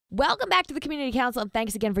Welcome back to the Community Council, and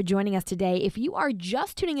thanks again for joining us today. If you are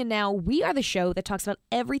just tuning in now, we are the show that talks about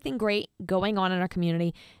everything great going on in our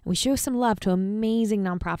community, and we show some love to amazing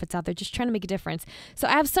nonprofits out there just trying to make a difference. So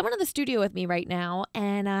I have someone in the studio with me right now,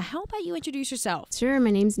 and how about you introduce yourself? Sure.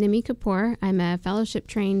 My name's Nimmi Kappor. I'm a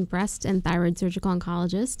fellowship-trained breast and thyroid surgical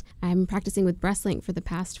oncologist. I'm practicing with Breastlink for the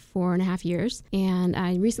past 4.5 years, and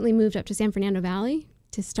I recently moved up to San Fernando Valley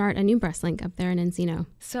to start a new Breastlink up there in Encino.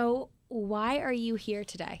 So why are you here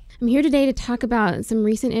today? I'm here today to talk about some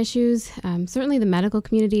recent issues. Certainly the medical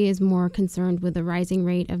community is more concerned with the rising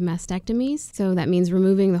rate of mastectomies. So that means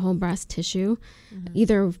removing the whole breast tissue,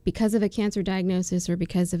 either because of a cancer diagnosis or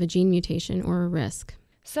because of a gene mutation or a risk.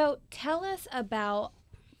 So tell us about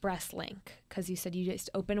Breastlink, because you said you just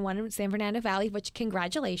opened one in San Fernando Valley, which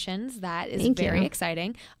congratulations. That is very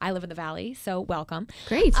exciting. I live in the Valley, so welcome.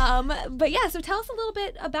 Great. But yeah, so tell us a little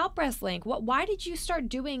bit about Breastlink. Why did you start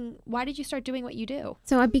doing what you do?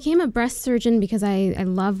 So I became a breast surgeon because I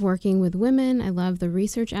love working with women. I love the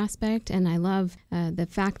research aspect, and I love the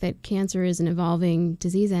fact that cancer is an evolving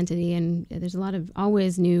disease entity, and there's a lot of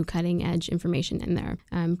always new cutting edge information in there.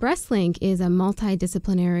 Breastlink is a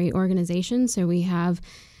multidisciplinary organization, so we have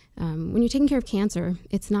when you're taking care of cancer,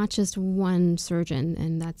 it's not just one surgeon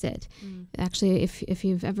and that's it. Actually, if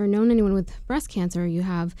you've ever known anyone with breast cancer, you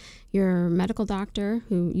have your medical doctor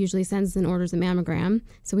who usually sends and orders a mammogram.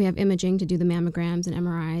 So we have imaging to do the mammograms and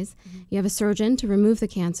MRIs. You have a surgeon to remove the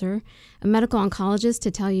cancer, a medical oncologist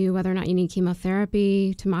to tell you whether or not you need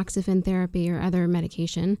chemotherapy, tamoxifen therapy, or other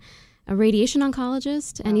medication, a radiation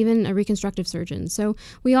oncologist, and even a reconstructive surgeon. So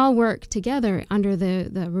we all work together under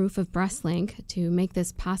the roof of Breastlink to make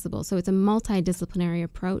this possible. So it's a multidisciplinary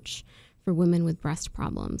approach for women with breast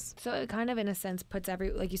problems. So it kind of, in a sense, puts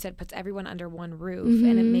everyone under one roof,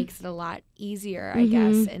 and it makes it a lot easier, I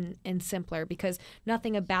guess, and simpler, because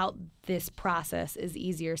nothing about this process is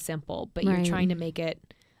easy or simple, but you're trying to make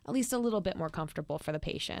it at least a little bit more comfortable for the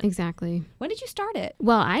patient. Exactly. When did you start it?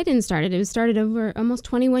 Well, I didn't start it. It was started over almost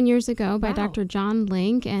 21 years ago by Dr. John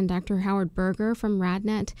Link and Dr. Howard Berger from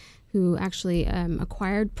RadNet, who actually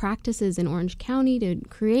acquired practices in Orange County to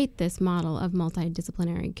create this model of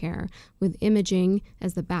multidisciplinary care with imaging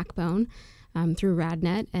as the backbone through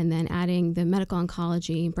RadNet, and then adding the medical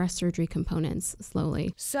oncology, breast surgery components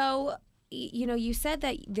slowly. So, you said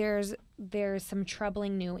that there's some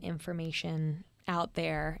troubling new information out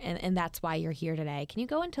there, and that's why you're here today. Can you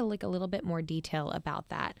go into a little bit more detail about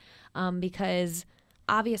that? Because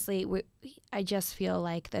obviously I just feel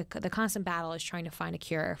like the constant battle is trying to find a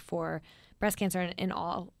cure for breast cancer and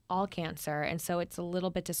all cancer, and so it's a little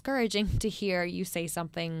bit discouraging to hear you say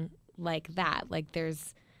something like that. Like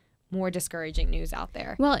there's more discouraging news out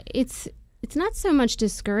there. Well, it's not so much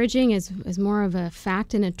discouraging as more of a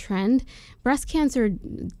fact and a trend. Breast cancer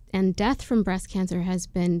and death from breast cancer has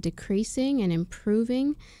been decreasing and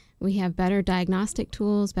improving. We have better diagnostic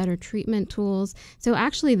tools, better treatment tools. So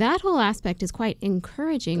actually that whole aspect is quite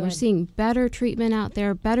encouraging. Good. We're seeing better treatment out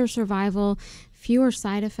there, better survival, fewer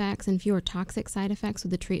side effects and fewer toxic side effects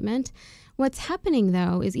with the treatment. What's happening,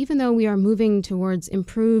 though, is even though we are moving towards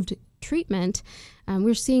improved treatment,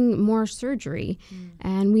 we're seeing more surgery.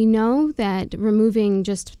 And we know that removing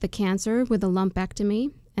just the cancer with a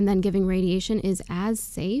lumpectomy and then giving radiation is as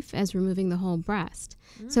safe as removing the whole breast.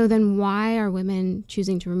 So then why are women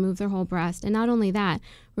choosing to remove their whole breast? And not only that,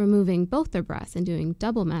 removing both their breasts and doing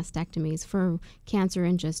double mastectomies for cancer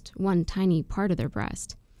in just one tiny part of their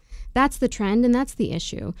breast. That's the trend, and that's the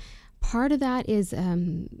issue. Part of that is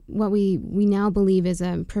what we now believe is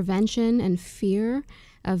a prevention and fear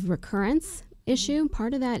of recurrence issue.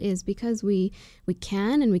 Part of that is because we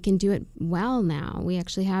can, and we can do it well now. We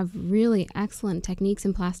actually have really excellent techniques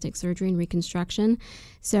in plastic surgery and reconstruction.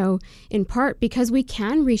 So in part because we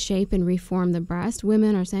can reshape and reform the breast,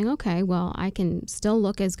 women are saying, okay, well, I can still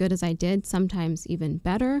look as good as I did, sometimes even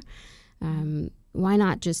better. Why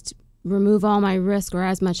not just remove all my risk or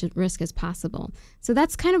as much risk as possible? So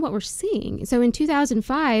that's kind of what we're seeing. So in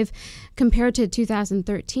 2005, compared to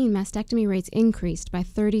 2013, mastectomy rates increased by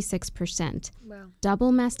 36%. Wow.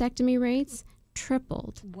 Double mastectomy rates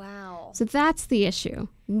tripled. Wow. So that's the issue.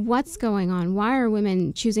 What's going on? Why are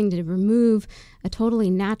women choosing to remove a totally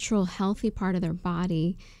natural, healthy part of their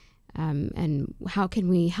body? And how can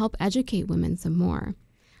we help educate women some more?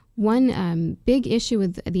 One big issue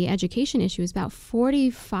with the education issue is about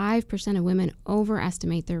 45% of women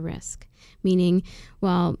overestimate their risk, meaning,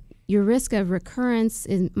 well, your risk of recurrence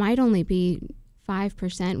might only be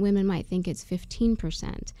 5%. Women might think it's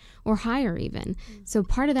 15% or higher even. So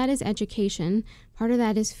part of that is education, part of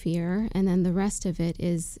that is fear, and then the rest of it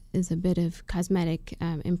is a bit of cosmetic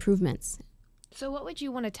improvements. So what would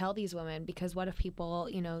you want to tell these women? Because what if people,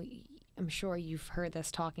 I'm sure you've heard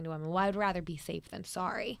this talking to women, well, I'd rather be safe than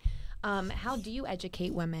sorry. How do you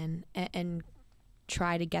educate women and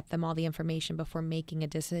try to get them all the information before making a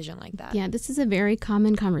decision like that? Yeah, this is a very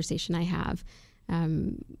common conversation I have.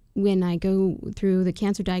 When I go through the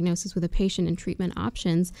cancer diagnosis with a patient and treatment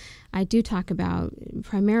options, I do talk about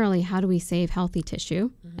primarily how do we save healthy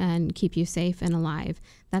tissue and keep you safe and alive.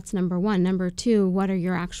 That's number one. Number two, what are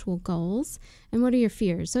your actual goals and what are your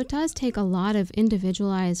fears? So it does take a lot of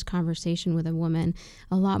individualized conversation with a woman,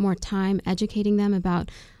 a lot more time educating them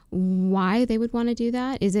about why they would want to do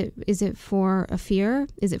that. Is it for a fear?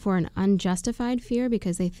 Is it for an unjustified fear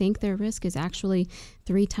because they think their risk is actually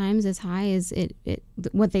 3 times as high as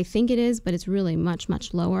what they think it is, but it's really much,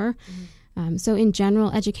 much lower? So in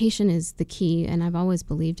general, education is the key, and I've always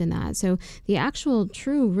believed in that. So the actual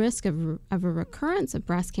true risk of a recurrence of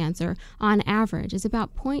breast cancer on average is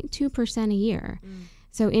about 0.2% a year.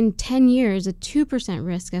 So in 10 years, a 2%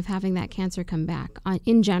 risk of having that cancer come back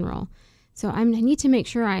in general. So I need to make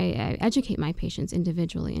sure I educate my patients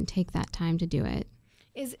individually and take that time to do it.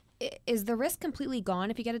 Is the risk completely gone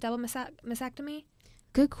if you get a double mastectomy?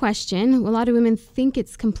 Good question. A lot of women think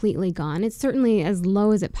it's completely gone. It's certainly as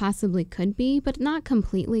low as it possibly could be, but not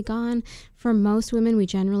completely gone. For most women, we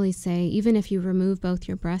generally say even if you remove both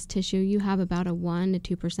your breast tissue, you have about a 1%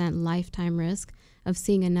 to 2% lifetime risk of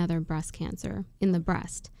seeing another breast cancer in the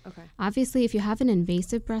breast. Okay. Obviously, if you have an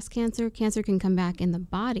invasive breast cancer, cancer can come back in the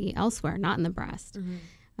body elsewhere, not in the breast.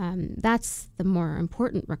 That's the more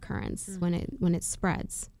important recurrence when it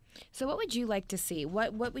spreads. So what would you like to see?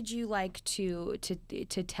 What would you like to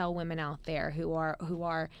tell women out there who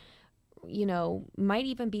are might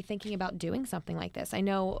even be thinking about doing something like this? I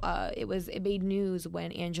know it made news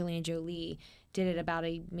when Angelina Jolie did it about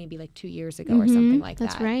maybe like 2 years ago or something like that.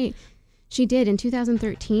 That's right. She did. In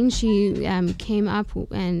 2013, she came up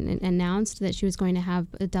and announced that she was going to have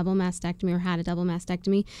a double mastectomy or had a double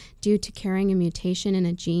mastectomy due to carrying a mutation in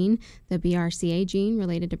a gene, the BRCA gene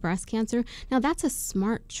related to breast cancer. Now, that's a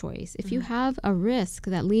smart choice. If you have a risk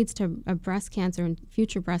that leads to a breast cancer and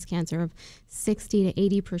future breast cancer of 60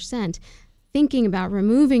 to 80%, thinking about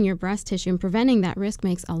removing your breast tissue and preventing that risk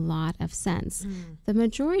makes a lot of sense. The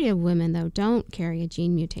majority of women, though, don't carry a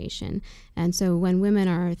gene mutation. And so when women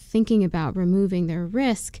are thinking about removing their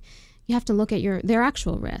risk, you have to look at their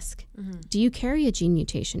actual risk. Do you carry a gene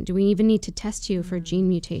mutation? Do we even need to test you for gene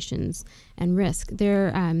mutations and risk?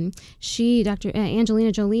 Dr.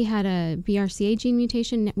 Angelina Jolie had a BRCA gene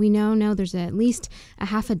mutation. We know there's at least a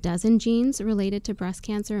half a dozen genes related to breast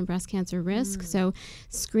cancer and breast cancer risk. So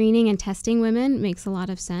screening and testing women makes a lot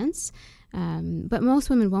of sense. But most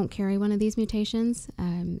women won't carry one of these mutations.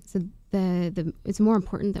 So it's more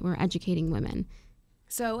important that we're educating women.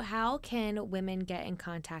 So how can women get in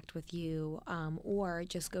contact with you or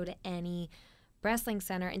just go to any Breastlink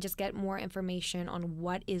center and just get more information on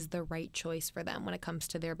what is the right choice for them when it comes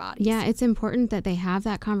to their bodies? Yeah, it's important that they have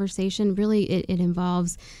that conversation. Really, it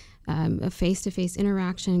involves a face-to-face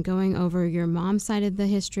interaction, going over your mom's side of the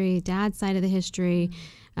history, dad's side of the history,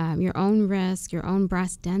 your own risk, your own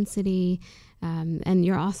breast density, and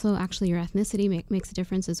your ethnicity makes a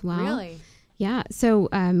difference as well. Really? Yeah, so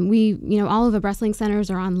all of the Breastlink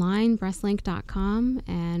centers are online, breastlink.com,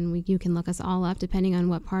 and you can look us all up depending on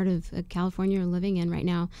what part of California you're living in right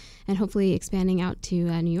now, and hopefully expanding out to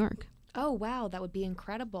New York. Oh, wow, that would be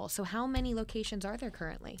incredible. So how many locations are there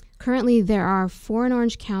currently? Currently, there are 4 in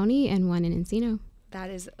Orange County and 1 in Encino.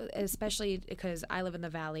 That is, especially because I live in the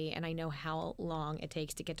Valley and I know how long it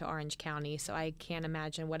takes to get to Orange County, so I can't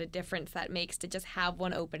imagine what a difference that makes to just have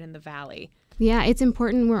one open in the Valley. Yeah, it's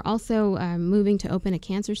important. We're also moving to open a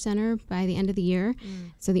cancer center by the end of the year.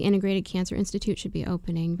 So the Integrated Cancer Institute should be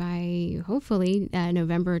opening by hopefully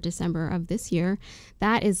November or December of this year.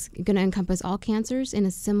 That is going to encompass all cancers in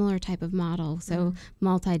a similar type of model. So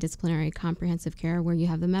multidisciplinary comprehensive care where you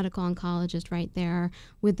have the medical oncologist right there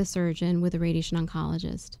with the surgeon, with the radiation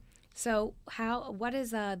oncologist. So what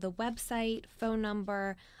is the website, phone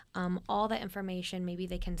number, all that information? Maybe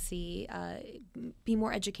they can be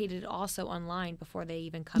more educated also online before they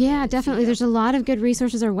even come in. Yeah, definitely. There's a lot of good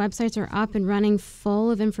resources. Our websites are up and running, full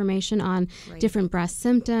of information on different breast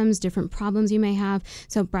symptoms, different problems you may have.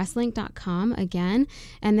 So breastlink.com again.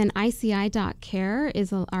 And then ICI.care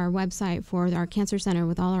is our website for our cancer center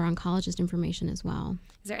with all our oncologist information as well.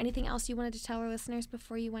 Is there anything else you wanted to tell our listeners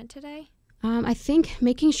before you went today? I think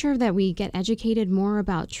making sure that we get educated more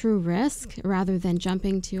about true risk rather than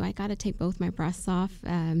jumping to, I got to take both my breasts off.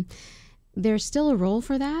 There's still a role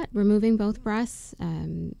for that, removing both breasts.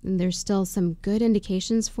 And there's still some good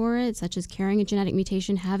indications for it, such as carrying a genetic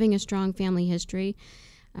mutation, having a strong family history.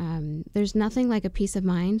 There's nothing like a peace of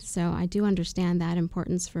mind, so I do understand that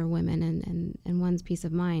importance for women and one's peace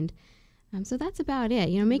of mind. So that's about it.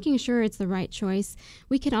 Making sure it's the right choice.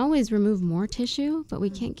 We can always remove more tissue, but we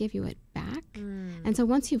can't give you it back. And so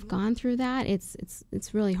once you've gone through that,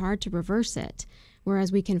 it's really hard to reverse it.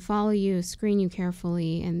 Whereas we can follow you, screen you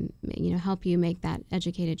carefully, and help you make that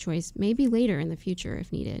educated choice maybe later in the future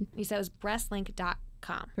if needed. You said it was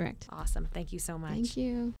breastlink.com. Correct. Awesome. Thank you so much. Thank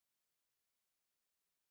you.